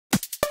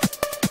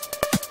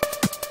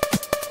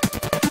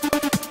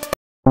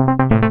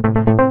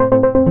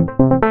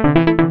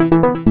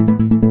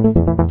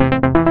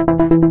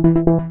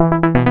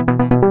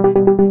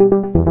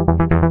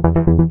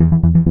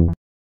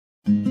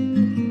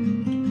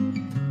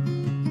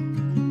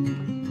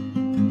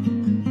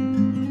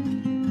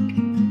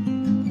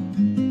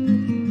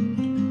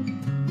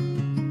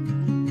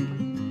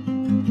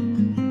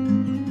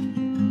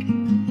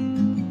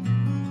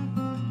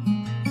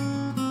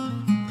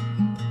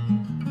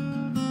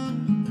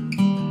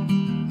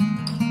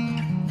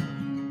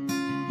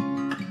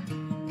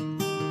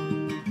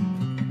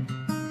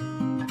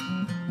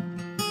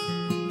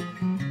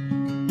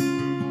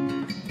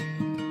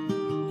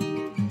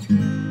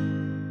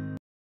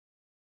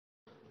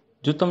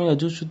જો તમે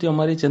હજુ સુધી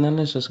અમારી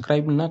ચેનલને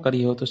સબસ્ક્રાઇબ ના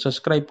કરી હોય તો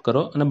સબસ્ક્રાઇબ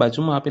કરો અને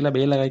બાજુમાં આપેલા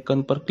બેલ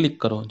આઇકન પર ક્લિક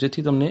કરો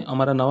જેથી તમને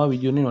અમારા નવા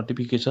વિડીયોની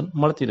નોટિફિકેશન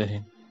મળતી રહે.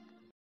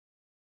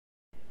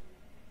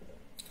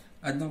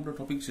 આજનો આપણો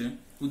ટોપિક છે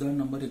ઉદાહરણ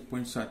નંબર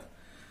 1.7.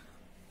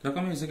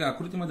 રકમ એ છે કે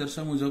આકૃતિમાં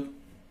દર્શાવ્યા મુજબ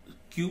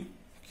ક્યુ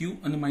ક્યુ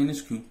અને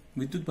માઇનસ ક્યુ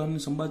વિદ્યુતભારને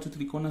સમબાજુ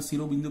ત્રિકોણના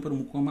શિરોબિંદુ પર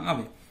મૂકવામાં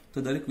આવે તો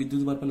દરેક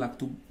વિદ્યુતભાર પર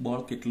લાગતું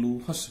બળ કેટલું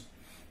હશે.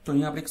 તો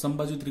અહીંયા આપણે એક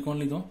સમબાજુ ત્રિકોણ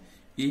લીધો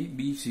A B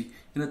C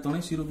એટલે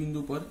ત્રણેય શિરોબિંદુ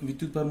પર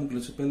વિદ્યુતભાર મૂકેલો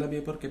છે. પહેલા બે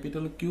પર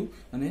કેપિટલ ક્યુ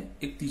અને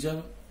એક ત્રીજા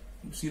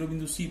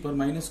શિરોબિંદુ C પર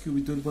માઇનસ ક્યુ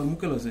વિદ્યુતભાર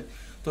મૂકેલો છે.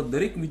 તો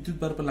દરેક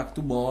વિદ્યુતભાર પર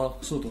લાગતું બળ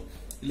શોધો.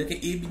 એટલે કે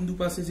A બિંદુ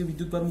પાસે જે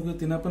વિદ્યુતભાર મૂકેલો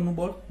તેના પરનું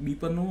બળ, B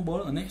પરનું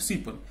બળ અને C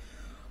પર.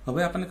 હવે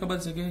આપણને ખબર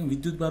છે કે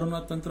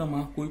વિદ્યુતભારોના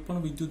તંત્રમાં કોઈ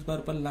પણ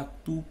વિદ્યુતભાર પર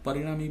લાગતું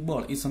પરિણામી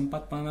બળ એ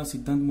સંપાતપણાના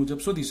સિદ્ધાંત મુજબ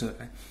શોધી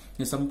શકાય.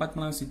 એ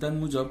સંપાતપણાના સિદ્ધાંત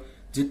મુજબ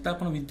જેટલા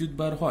પણ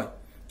વિદ્યુતભાર હોય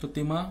તો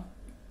તેમાં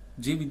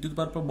જે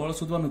વિદ્યુતભાર પર બળ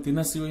શોધવાનું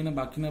તેના સિવાયના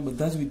બાકીના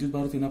બધા જ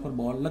વિદ્યુતભારો તેના પર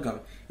બળ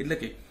લગાવે. એટલે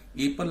કે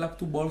A પર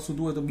લાગતું બળ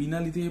શોધવું હોય તો B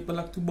ના લીધે A પર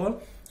લાગતું બળ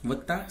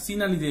વત્તા C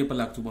ના લીધે A પર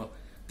લાગતું બળ.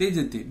 તે જ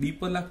રીતે B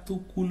પર લાગતું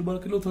કુલ બળ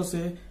કેટલું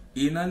થશે?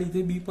 A ના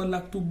લીધે B પર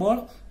લાગતું બળ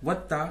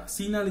વત્તા C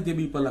ના લીધે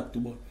B પર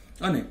લાગતું બળ.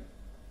 અને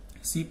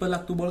C પર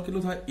લાગતું બળ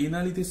કેટલું થાય? A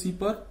ના લીધે C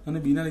પર અને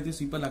B ના લીધે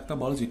C પર લાગતા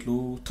બળ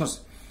જેટલું થશે.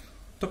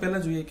 તો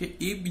પહેલા જોઈએ કે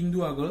A બિંદુ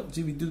આગળ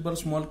જે વિદ્યુતભાર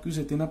સ્મોલ q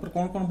છે તેના પર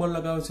કોણ કોણ બળ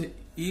લગાવે છે?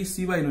 A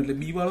સિવાયનો એટલે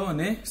B વાળો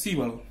અને C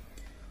વાળો.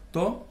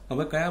 તો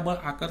હવે કયા બળ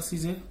આકર્ષી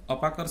છે,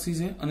 અપાકર્ષી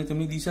છે અને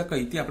તેમની દિશા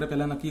કઈ તે આપણે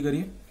પહેલા નક્કી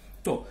કરીએ.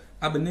 તો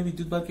આ બંને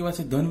વિદ્યુતભાર કેવા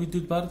છે? ધન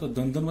વિદ્યુતભાર. તો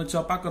ધન ધન વચ્ચે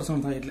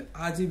અપાકર્ષણ થાય એટલે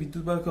આ જે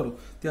વિદ્યુતભાર કરો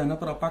તે આના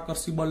પર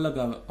અપાકર્ષી બળ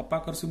લગાવે.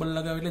 અપાકર્ષી બળ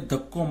લગાવે એટલે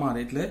ધક્કો મારે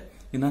એટલે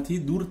એનાથી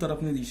દૂર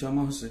તરફની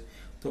દિશામાં હશે.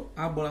 તો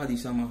આ બળ આ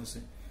દિશામાં હશે.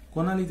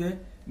 કોના લીધે?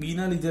 B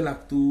ના લીધે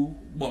લાગતું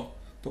બળ.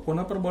 તો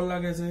કોના પર બળ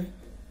લાગે છે?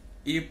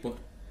 A પર.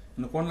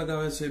 અને કોણ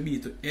લગાવે છે? B.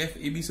 તો F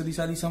AB સદિશ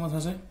આ દિશામાં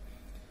થશે.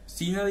 C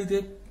ના લીધે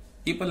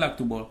A પર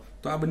લાગતું બળ.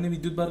 તો આ બંને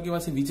વિદ્યુતભાર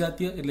કેવા છે?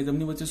 વિજાતીય એટલે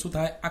તેમની વચ્ચે શું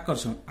થાય?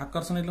 આકર્ષણ.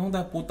 આકર્ષણ એટલે શું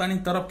થાય?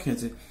 પોતાની તરફ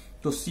ખેંચે.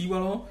 તો C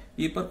વાળો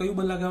A પર કયું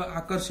બળ લગાવે?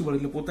 આકર્ષી બળ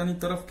એટલે પોતાની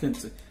તરફ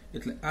ખેંચશે.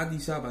 એટલે આ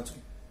દિશા બાજુ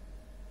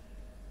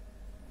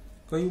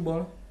કયું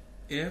બળ?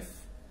 F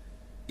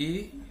A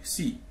C.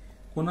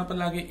 કોના પર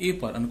લાગે? A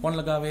પર. અને કોણ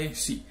લગાવે?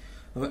 C.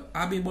 હવે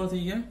આ બે બળ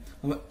થઈ ગયા.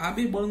 હવે આ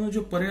બે બળનું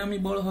જો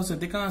પરિણામી બળ હશે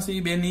તે ક્યાં હશે?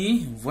 એ બેની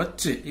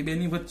વચ્ચે. એ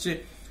બેની વચ્ચે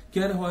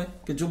ક્યારે હોય?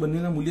 કે જો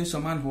બંનેના મૂલ્ય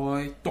સમાન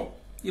હોય તો.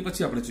 એ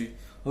પછી આપણે જોઈએ.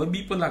 હવે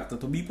B પર લાગતા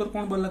તો B પર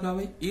કોણ બળ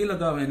લગાવે? A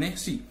લગાવે અને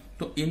C.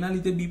 તો A ના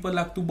લીધે B પર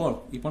લાગતું બળ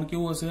એ પણ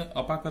કેવું હશે?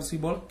 અપાકર્ષી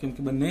બળ. કેમ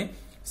કે બંને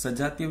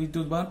સજાતીય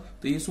વિદ્યુતભાર.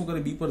 તો એ શું કરે?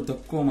 B પર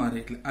ધક્કો મારે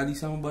એટલે આ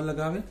દિશામાં બળ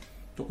લગાવે.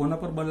 તો કોના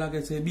પર બળ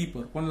લાગે છે? B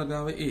પર. કોણ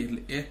લગાવે? A.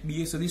 એટલે F B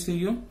એ સદિશ થઈ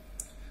ગયો.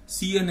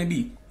 C અને B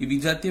એ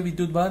વિજાતીય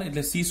વિદ્યુતભાર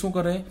એટલે C શું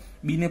કરે?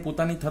 B ને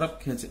પોતાની તરફ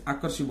ખેંચે.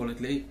 આકર્ષી બળ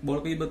એટલે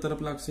બળ કઈ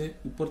તરફ લાગશે?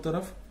 ઉપર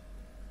તરફ.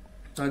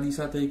 તો આ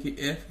દિશા થઈ કે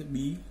F B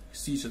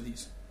C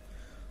સદિશ.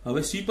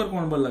 હવે C પર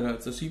કોણ બળ લગાવે?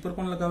 તો C પર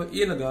કોણ લગાવે? A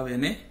લગાવે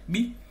અને B.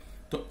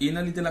 તો A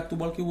ના લીધે લાગતું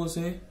બળ કેવું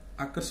હશે?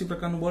 આકર્ષી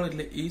પ્રકારનું બળ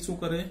એટલે A શું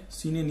કરે? C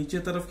ને નીચે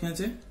તરફ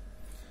ખેંચે.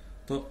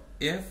 તો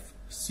F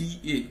C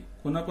A.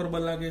 કોના પર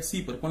બળ લાગે? C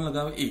પર. કોણ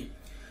લગાવે? A.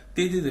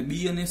 તે જ રીતે B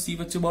અને C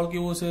વચ્ચે બળ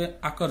કેવું હશે?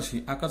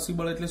 આકર્ષી. આકર્ષી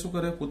બળ એટલે શું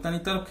કરે?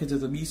 પોતાની તરફ ખેંચે.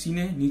 તો B C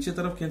ને નીચે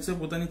તરફ ખેંચે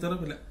પોતાની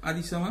તરફ એટલે આ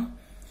દિશામાં.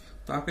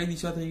 તો આ કઈ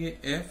દિશા થઈ ગઈ?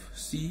 F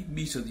C B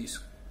સદિશ.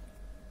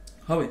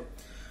 હવે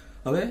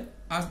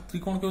આ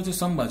ત્રિકોણ કેવો છે?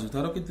 સમબાજુ.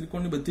 ધારો કે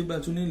ત્રિકોણની બધી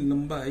બાજુની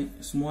લંબાઈ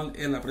સ્મોલ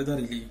l આપણે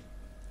ધારી લઈએ.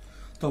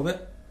 તો હવે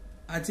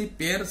આ જે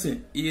પેર છે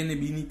A અને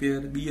B ની પેર,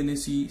 B અને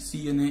C, C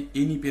અને A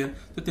ની પેર,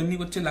 તો તેમની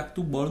વચ્ચે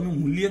લાગતું બળનું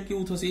મૂલ્ય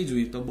કેવું થશે એ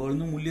જોઈએ. તો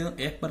બળનું મૂલ્ય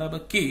F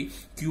બરાબર K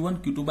Q1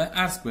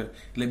 Q2/r².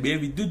 એટલે બે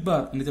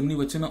વિદ્યુતભાર અને તેમની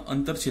વચ્ચેનો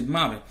અંતર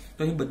છેદમાં આવે.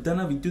 તો અહીં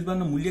બધાના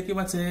વિદ્યુતભારના મૂલ્ય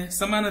કેવા છે?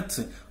 સમાન જ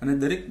છે. અને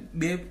દરેક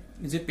બે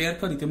જે પેર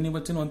ખરી તેમની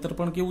વચ્ચેનું અંતર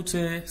પણ કેવું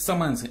છે?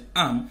 સમાન છે.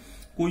 આમ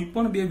કોઈ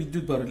પણ બે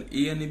વિદ્યુતભાર એટલે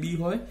A અને B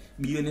હોય,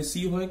 B અને C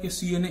હોય કે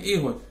C અને A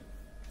હોય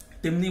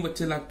તેમની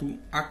વચ્ચે લાગતું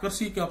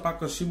આકર્ષી કે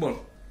અપાકર્ષી બળ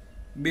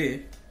બે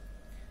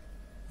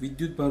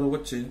વિદ્યુતભારો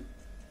વચ્ચે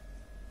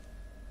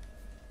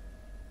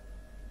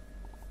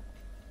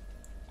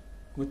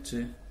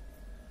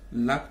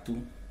લાગતું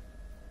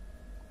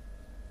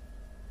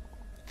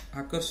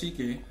આકર્ષી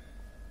કે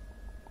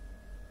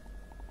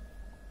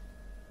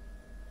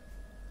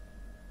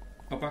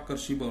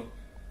અપાકર્ષી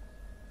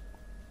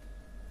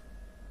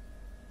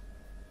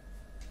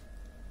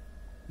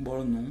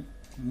બળનું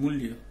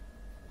મૂલ્ય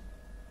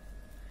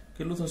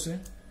કેટલું થશે?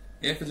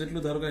 F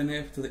જેટલું ધારો કે એને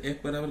F થશે. F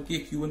બરાબર K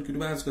Q1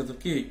 Q2/r². તો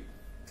K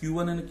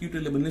Q1 અને Q2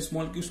 એટલે બંને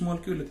સ્મોલ q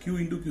એટલે Q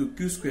into Q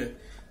સ્ક્વેર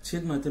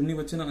છેદમાં તેમની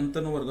વચ્ચેના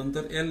અંતરનો વર્ગ.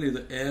 અંતર L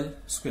લીધો L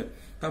સ્ક્વેર.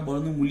 તો આ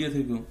બળનું મૂલ્ય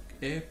થઈ ગયું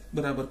F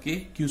બરાબર K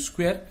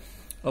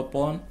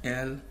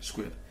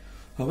Q²/L².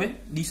 હવે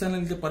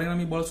દિશાના લીધે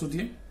પરિણામી બળ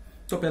શોધીએ.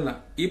 તો પહેલા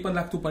A પર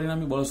લાગતું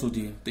પરિણામી બળ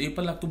શોધીએ. તો A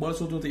પર લાગતું બળ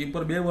શોધો તો A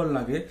પર બે બળ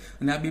લાગે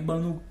અને આ બે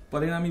બળનું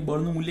પરિણામી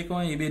બળનું મૂલ્ય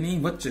કહેવાય એ બેની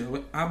વચ્ચે. હવે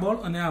આ બળ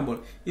અને આ બળ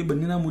એ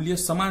બંનેના મૂલ્ય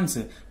સમાન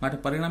છે માટે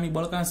પરિણામી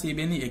બળ ક્યાં છે? એ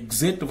બેની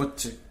એક્ઝેક્ટ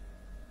વચ્ચે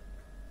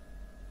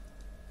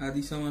આ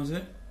દિશામાં છે.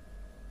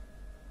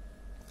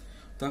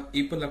 તો A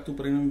પર લાગતું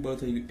પરિણામી બળ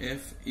થઈ ગયું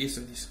F A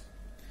સદિશ.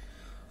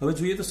 હવે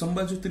જોઈએ તો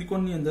સમબાજુ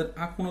ત્રિકોણની અંદર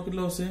આ ખૂણો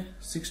કેટલો હશે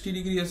 60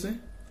 ડિગ્રી હશે,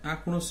 આ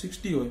ખૂણો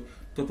 60 હોય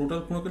તો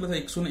ટોટલ ખૂણો કેટલો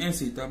થાય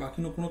 180, તો આ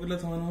બાકીનો ખૂણો કેટલો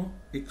થવાનો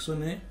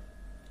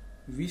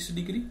 120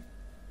 ડિગ્રી।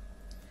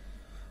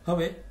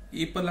 હવે એ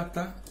પર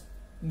લાગતા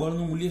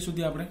બળનું મૂલ્ય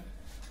સુધી આપણે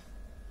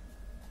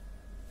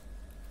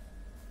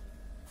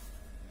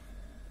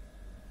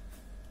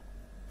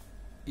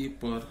એ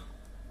પર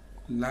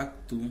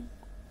લાગતું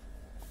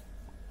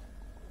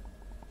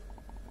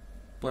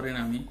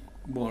પરિણામી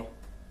બળ।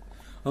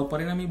 હવે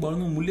પરિણામી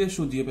બળનું મૂલ્ય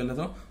શોધીએ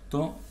પહેલા તો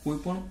કોઈ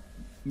પણ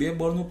બે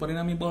બળનું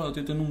પરિણામી બળ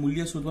હતું તેનું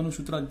મૂલ્ય શોધવાનું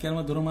સૂત્ર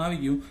 11મા ધોરણમાં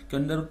આવી ગયું કે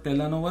અંડર રૂટ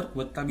પહેલાનો વર્ગ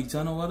વત્તા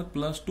બીજાનો વર્ગ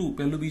પ્લસ 2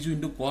 પહેલું બીજું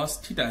ઇન્ટુ કોસ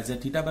થીટા,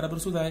 જ્યાં થીટા બરાબર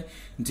શું થાય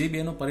જે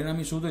બેનો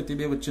પરિણામી શોધો તે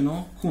બે વચ્ચેનો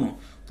ખૂણો।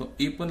 તો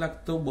એ પર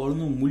લાગતો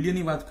બળનું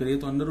મૂલ્યની વાત કરીએ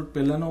તો અંડર રૂટ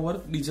પહેલાનો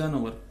વર્ગ બીજાનો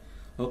વર્ગ।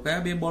 હવે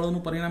કયા બે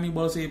બળોનું પરિણામી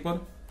બળ છે એ પર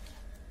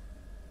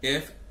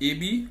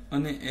FAB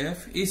અને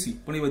FAC,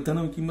 પણ એ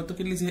બધાની કિંમત તો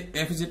કેટલી છે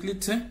F જેટલી જ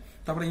છે।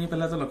 તો આપણે અહીંયા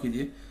પહેલા તો લખી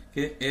દઈએ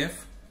કે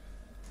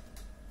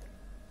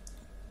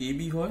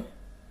FAB હોય,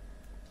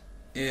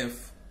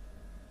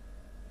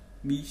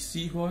 FBC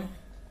હોય,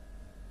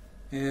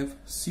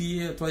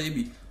 FCA અથવા AB,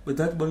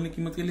 બધા જ બળની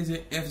કિંમત કેટલી છે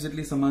F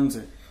જેટલી સમાન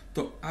છે।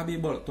 તો આ બે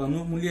બળ, તો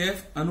આનું મૂલ્ય F,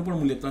 આનું પણ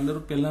મૂલ્ય, તો અંડર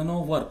રૂટ પહેલાનો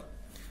વર્ગ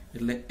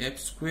એટલે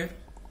F²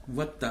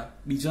 વત્તા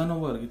બીજાનો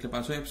વર્ગ એટલે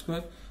પાછો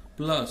F²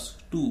 પ્લસ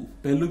 2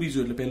 પહેલું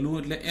બીજું એટલે પહેલું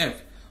એટલે F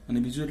અને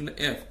બીજું એટલે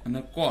F અને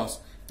cos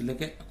એટલે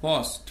કે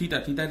cos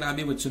થીટા, થીટા એટલે આ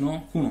બે વચ્ચેનો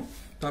ખૂણો।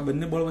 તો આ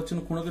બંને બળ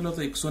વચ્ચેનો ખૂણો કેટલો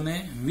હતો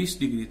 120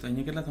 ડિગ્રી, તો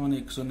અહીંયા કેટલા થવાના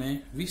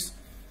 120।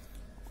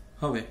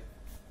 હવે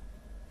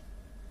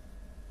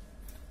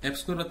F²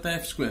 વત્તા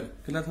F²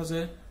 કેટલા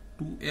થશે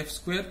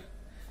 2F²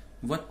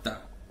 વત્તા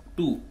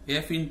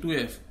 2F ઇન્ટુ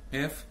F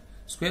F²।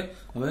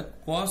 હવે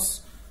cos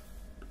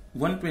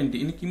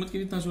 120 એની કિંમત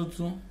કેવી રીતના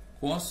શોધશું,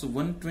 cos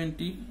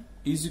 120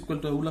 ઇઝ ઇક્વલ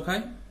ટુ એવું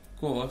લખાય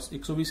cos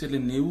 120 એટલે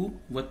 90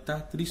 વત્તા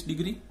 30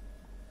 ડિગ્રી।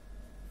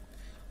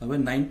 હવે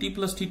 90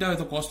 પ્લસ થીટા હોય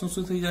તો cos નું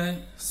શું થઈ જાય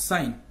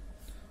sin,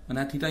 અને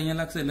આ થીટા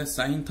અહીંયા લાગશે એટલે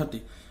sin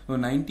 30। હવે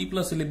 90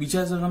 પ્લસ એટલે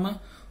બીજા ચરણમાં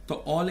તો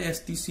ઓલ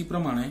STC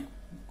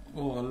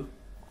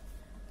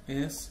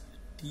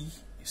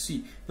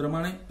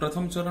પ્રમાણે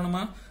પ્રથમ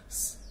ચરણમાં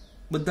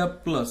બધા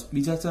પ્લસ,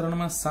 બીજા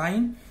ચરણમાં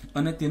sin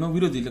અને તેનો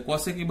વિરોધી એટલે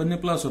cosec એ બંને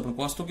પ્લસ હોય પણ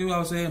cos તો કેવું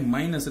આવશે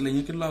માઇનસ, એટલે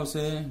અહીંયા કેટલું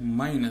આવશે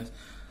માઇનસ।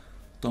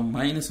 તો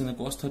માઇનસ અને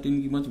cos 30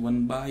 ની કિંમત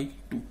 1/2,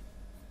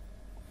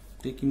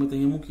 તે કિંમત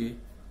અહીંયા મૂકીએ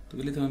તો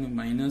કેટલી થવાની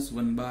માઇનસ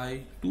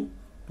 1/2,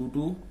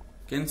 2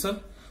 કેન્સલ।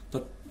 તો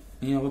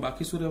અહીંયા હવે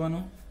બાકી શું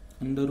રહેવાનું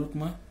under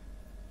રૂટમાં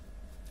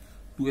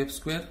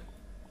 2F²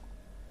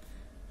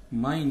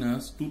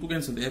 minus 2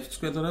 cancel, F²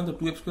 તો રહે તો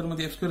 2F²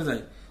 માંથી F²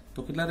 જાય તો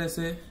કેટલા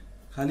રહેશે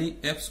ખાલી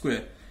F²,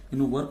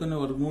 એનું વર્ગ અને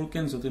વર્ગમૂળ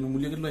કેન્સલ, તો એનું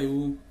મૂલ્ય કેટલું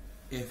આવ્યું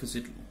F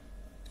જેટલું।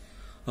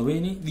 હવે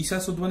એની દિશા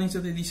શોધવાની છે,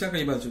 તે દિશા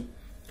કઈ બાજુ,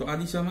 તો આ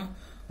દિશામાં।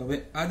 હવે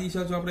આ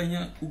દિશા જો આપણે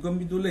અહીંયા ઉગમ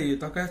બિંદુ લઈએ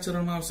તો કયા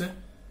ચરણમાં આવશે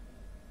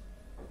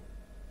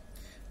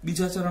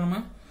બીજા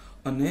ચરણમાં,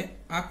 અને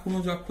આ ખૂણો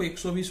જો આખો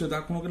 120 હોય તો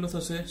આ ખૂણો કેટલો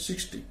થશે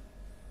 60,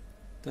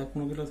 તો આ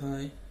ખૂણો કેટલો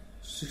થાય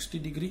 60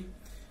 ડિગ્રી।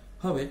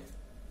 હવે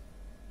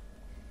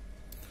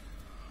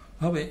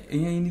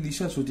અહીંયા એની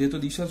દિશા શોધીએ તો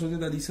દિશા શોધીએ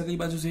તો આ દિશા કઈ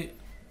બાજુ છે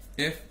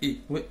FA।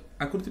 હવે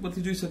આકૃતિ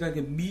પરથી જોઈ શકાય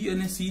કે B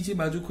અને C જે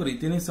બાજુ ખરી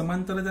તેને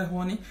સમાંતર જ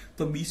હોવાની,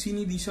 તો BC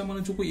ની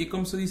દિશામાં જો કોઈ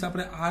એકમ સદિશ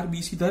આપણે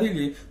RBC ધારી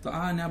લઈએ તો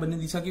આ અને આ બંને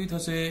દિશા કેવી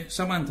થશે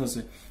સમાન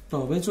થશે।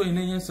 તો હવે જો એને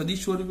અહીંયા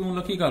સદિશ સ્વરૂપે હું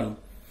લખી કાઢું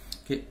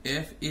કે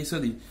FA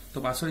સદિશ,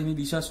 તો પાછળ એની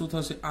દિશા શું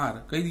થશે R,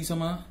 કઈ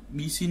દિશામાં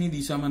BC ની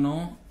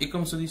દિશામાંનો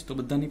એકમ સદિશ, તો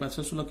બધાની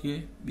પાછળ શું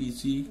લખીએ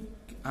BC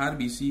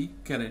RBC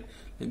કેરેટ,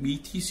 એટલે B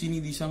થી C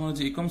ની દિશામાં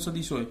જે એકમ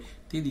સદિશ હોય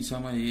તે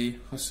દિશામાં એ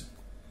હશે।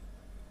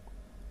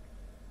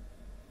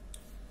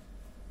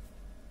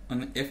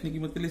 અને F ની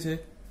કિંમત કેટલી છે,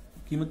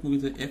 કિંમત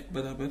મૂકી છે F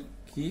બરાબર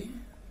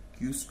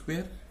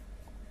KQ²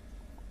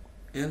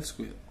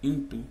 L²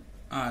 into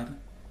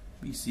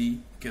RBC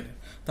caret.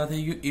 તો આ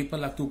થઈ ગયું A પર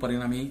લાગતું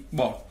પરિણામી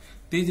બળ।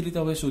 તે જ રીતે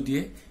હવે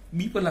શોધીએ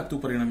B પર લાગતું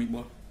પરિણામી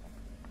બળ।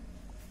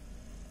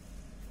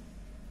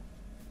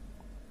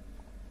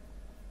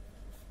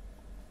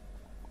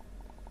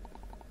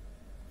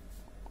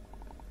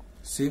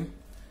 સેમ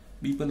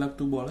B પર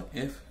લાગતું બળ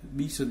FB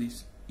સદિશ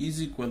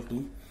ઇઝ ઇક્વલ ટુ,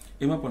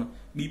 એમાં પણ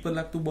B પર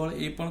લાગતું બળ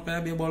એ પણ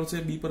કયા બે બળ છે,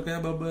 B પર કયા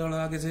બળ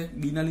લાગે છે,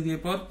 B ના લીધે A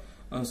પર,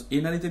 A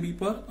ના લીધે B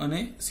પર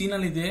અને C ના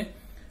લીધે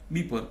B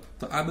પર,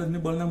 તો આ બંને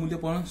બળના મૂલ્ય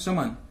પણ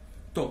સમાન,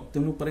 તો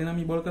તેમનું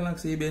પરિણામી બળ કેટલું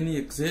લાગશે એ બેની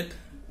એક્ઝેક્ટ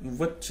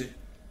વચ્ચે।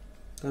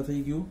 તો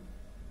થઈ ગયું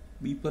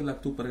B પર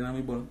લાગતું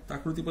પરિણામી બળ।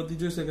 આકૃતિ પરથી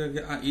જોઈ શકાય કે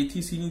આ A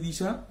થી C ની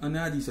દિશા અને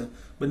આ દિશા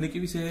બંને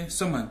કેવી છે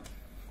સમાન,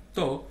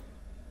 તો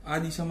આ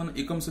દિશામાં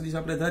એકમ સદિશ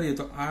આપણે ધારીએ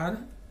તો RAC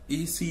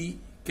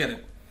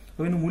કેરેટ।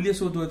 હવે એનું મૂલ્ય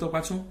શોધવું હોય તો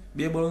પાછું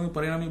બે બળોનું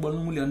પરિણામી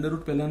બળનું મૂલ્ય અંડર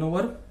રૂટ પહેલાનો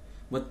વર્ગ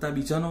વત્તા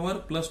બીજાનો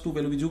વર્ગ પ્લસ 2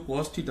 પહેલું બીજું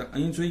cos થીટા।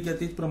 અહીં જોઈ ગયા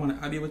તે જ પ્રમાણે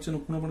આ બે વચ્ચેનો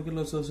ખૂણો પણ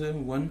કેટલો થશે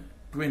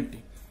 120।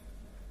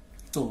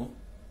 તો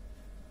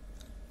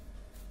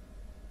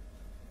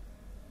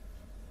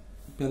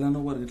પહેલાનો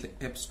વર્ગ એટલે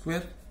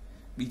F²,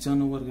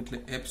 બીજાનો વર્ગ એટલે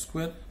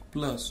F²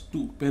 પ્લસ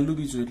 2 પહેલું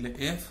બીજું એટલે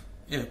F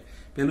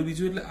પહેલું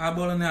બીજું એટલે આ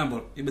બળ અને આ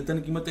બળ એ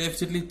બધાની કિંમત F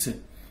જેટલી જ છે।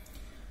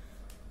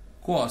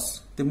 કોસ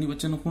તેમની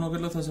વચ્ચેનો ખૂણો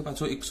કેટલો થશે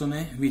પાછો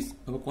 120.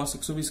 હવે કોસ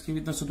 120 કેવી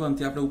રીતના શોધવાનું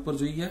તે આપણે ઉપર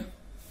જોઈ ગયા.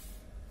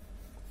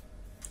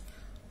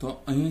 તો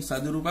અહીં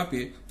સાદું રૂપ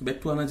આપીએ તો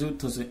બેઠું આના જેવું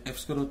જ થશે f²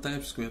 વત્તા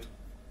f².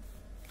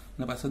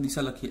 અને પાછળ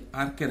દિશા લખીએ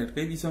r કેરેટ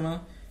કઈ દિશામાં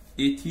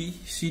a થી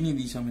c ની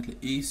દિશામાં એટલે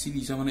a c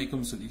દિશામાં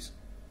એકમ સદિશ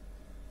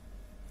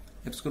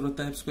f²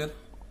 વત્તા f²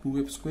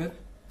 2f²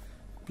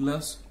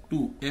 plus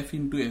 2f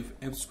into f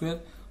f²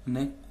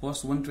 અને cos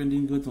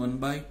 120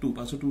 1/2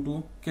 પાછું 2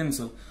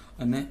 કેન્સલ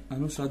અને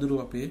આનું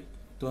સાદુરૂપ આપીએ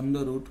તો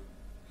અંડર રૂટ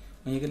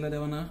અહીંયા કેટલા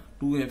રહેવાના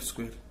 2f²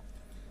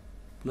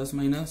 પ્લસ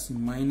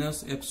માઇનસ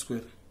f².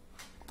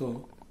 તો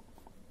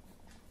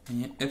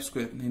અહીંયા f²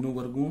 એનું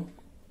વર્ગમૂળ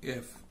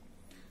f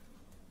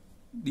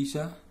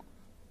દિશા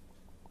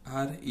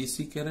r ac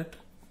કેરેટ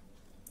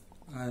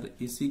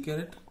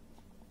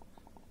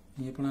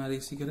અહીંયા પણ r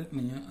ac કેરેટ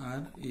ને અહીંયા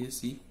r ac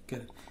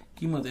કેરેટ.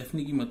 કિંમત f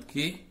ની કિંમત k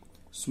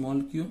small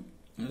q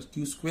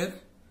q²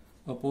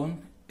 upon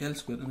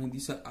l² અને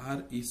દિશા r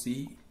ac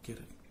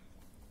કેરેટ.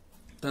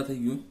 તા થઈ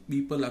ગયું b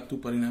પર લાગતું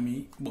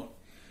પરિણામી બળ.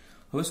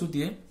 હવે શું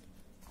થયે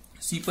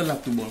c પર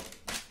લાગતું બળ.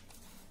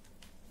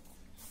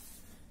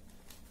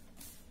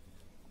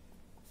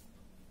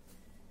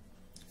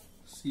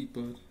 c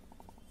પર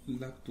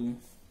લાગતું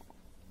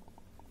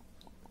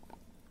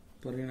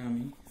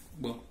પરિણામી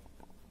બળ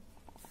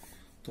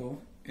તો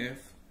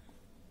f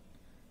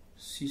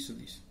c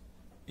સદિશ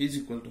ઇઝ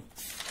ઇક્વલ ટુ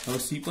હવે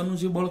c પરનું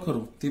જે બળ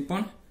ખરું તે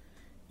પણ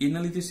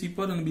એના લીધે c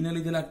પર અને બીના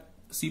લીધે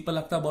c પર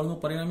લાગતા બળનું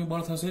પરિણામી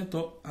બળ થશે.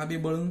 તો આ બે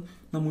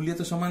બળના મૂલ્ય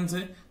તો સમાન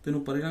છે,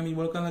 તેનું પરિણામી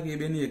બળ કયા લાગે એ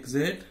બેની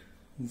એક્ઝેક્ટ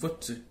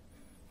વચ્ચે.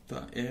 તો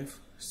આ f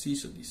c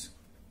સદિશ.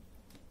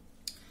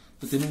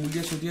 તો તેનું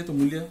મૂલ્ય શોધીએ તો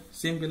મૂલ્ય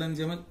સેમ પહેલાની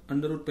જેમ જ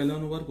અંડર રૂટ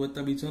પહેલાનો વર્ગ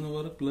વત્તા બીજાનો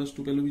વર્ગ પ્લસ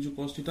 2 પહેલું બીજું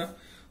cos θ.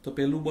 તો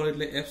પહેલું બળ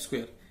એટલે f²,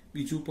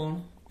 બીજું પણ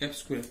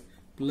f²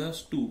 પ્લસ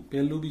 2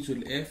 પહેલું બીજું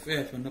એટલે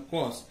f અને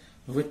cos.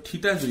 હવે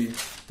થીટા જોઈએ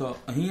તો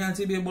અહીં આ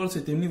જે બે બળ છે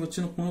તેમની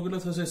વચ્ચેનો ખૂણો કેટલો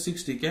થશે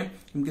 60.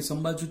 કેમ કે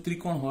સમબાજુ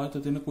ત્રિકોણ હોય તો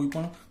તેને કોઈ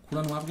પણ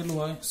ખૂણાનું માપ કેટલું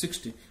હોય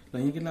 60. એટલે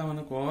અહીં કેટલા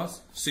આવવાના cos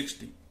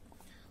 60.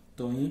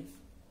 તો અહીં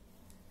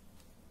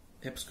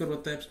f²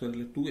 વત્તા f²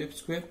 એટલે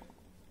 2f²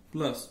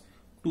 plus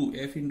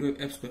 2f into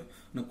f²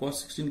 અને cos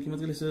 60 ની કિંમત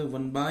કેટલી છે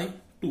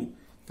 1/2.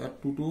 તો આ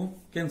 2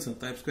 કેન્સલ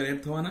તો f²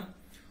 એડ થવાના.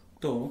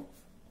 તો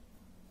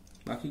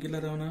બાકી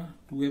કેટલા રહેવાના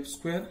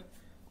 2f²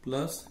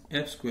 પ્લસ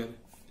f²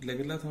 એટલે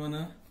કેટલા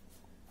થવાના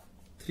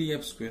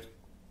 3f².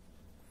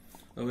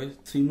 હવે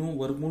 3 નું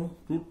વર્ગમૂળ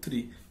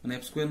 √3 અને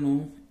f² નું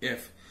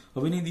f.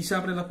 હવેની દિશા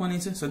આપણે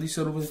લખવાની છે સદિશ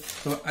સ્વરૂપે.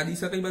 તો આ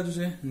દિશા કઈ બાજુ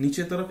છે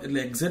નીચે તરફ એટલે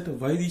એક્ઝેક્ટ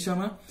y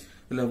દિશામાં.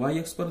 એટલે y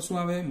અક્ષ પર શું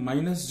આવે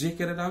 -j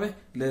કેરેટ આવે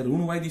એટલે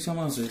ઋણ y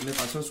દિશામાં હશે. એટલે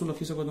પાછળ શું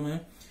લખી શકો તમે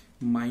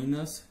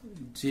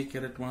 -j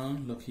કેરેટ પણ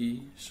લખી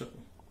શકો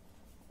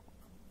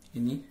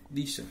એની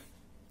દિશા.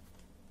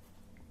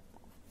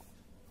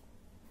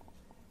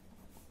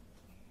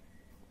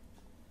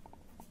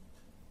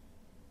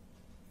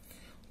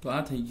 તો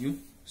આ થઈ ગયું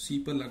c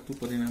પર લાગતું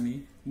પરિણામી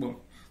બળ.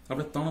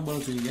 આપણે 3 બળ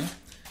જોઈ ગયા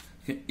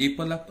કે a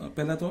પર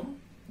પહેલા તો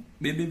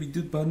બે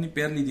વિદ્યુત ભારની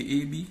પેર લીધી a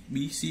b b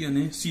c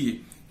અને ca.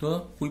 તો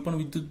કોઈ પણ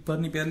વિદ્યુત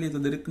ભારની પેર લઈએ તો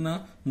દરેકના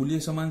મૂલ્ય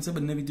સમાન છે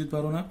બંને વિદ્યુત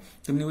ભારોના,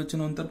 તેમની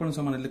વચ્ચેનું અંતર પણ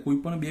સમાન. એટલે કોઈ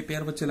પણ બે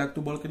પેર વચ્ચે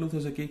લાગતું બળ કેટલું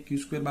થશે કે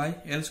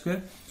q²/l².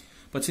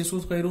 પછી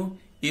શું કર્યું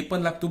a પર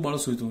લાગતું બળ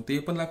શોધ્યું. તો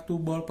a પર લાગતું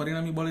બળ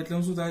પરિણામી બળ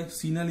એટલે શું થાય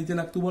c ના લીધે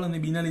લાગતું બળ અને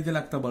b ના લીધે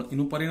લાગતા બળ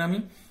એનું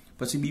પરિણામી.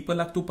 પછી b પર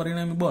લાગતું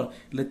પરિણામી બળ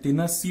એટલે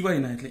તેના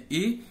સિવાયના એટલે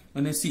a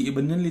અને c એ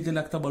બંનેને લીધે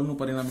લાગતા બળનું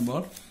પરિણામી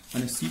બળ.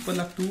 અને c પર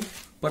લાગતું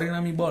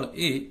પરિણામી બળ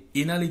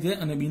એ ના લીધે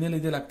અને b ને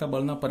લીધે લાગતા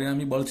બળના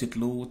પરિણામી બળ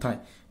જેટલું થાય.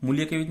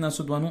 મૂલ્ય કેવી રીતના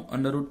શોધવાનું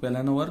અંડર રૂટ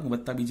પહેલાનો વર્ગ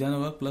વત્તા બીજાનો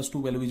વર્ગ પ્લસ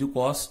 2 પહેલું બીજું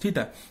cos θ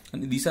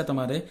અને દિશા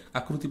તમારે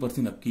આકૃતિ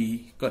પરથી નક્કી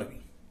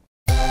કરવી.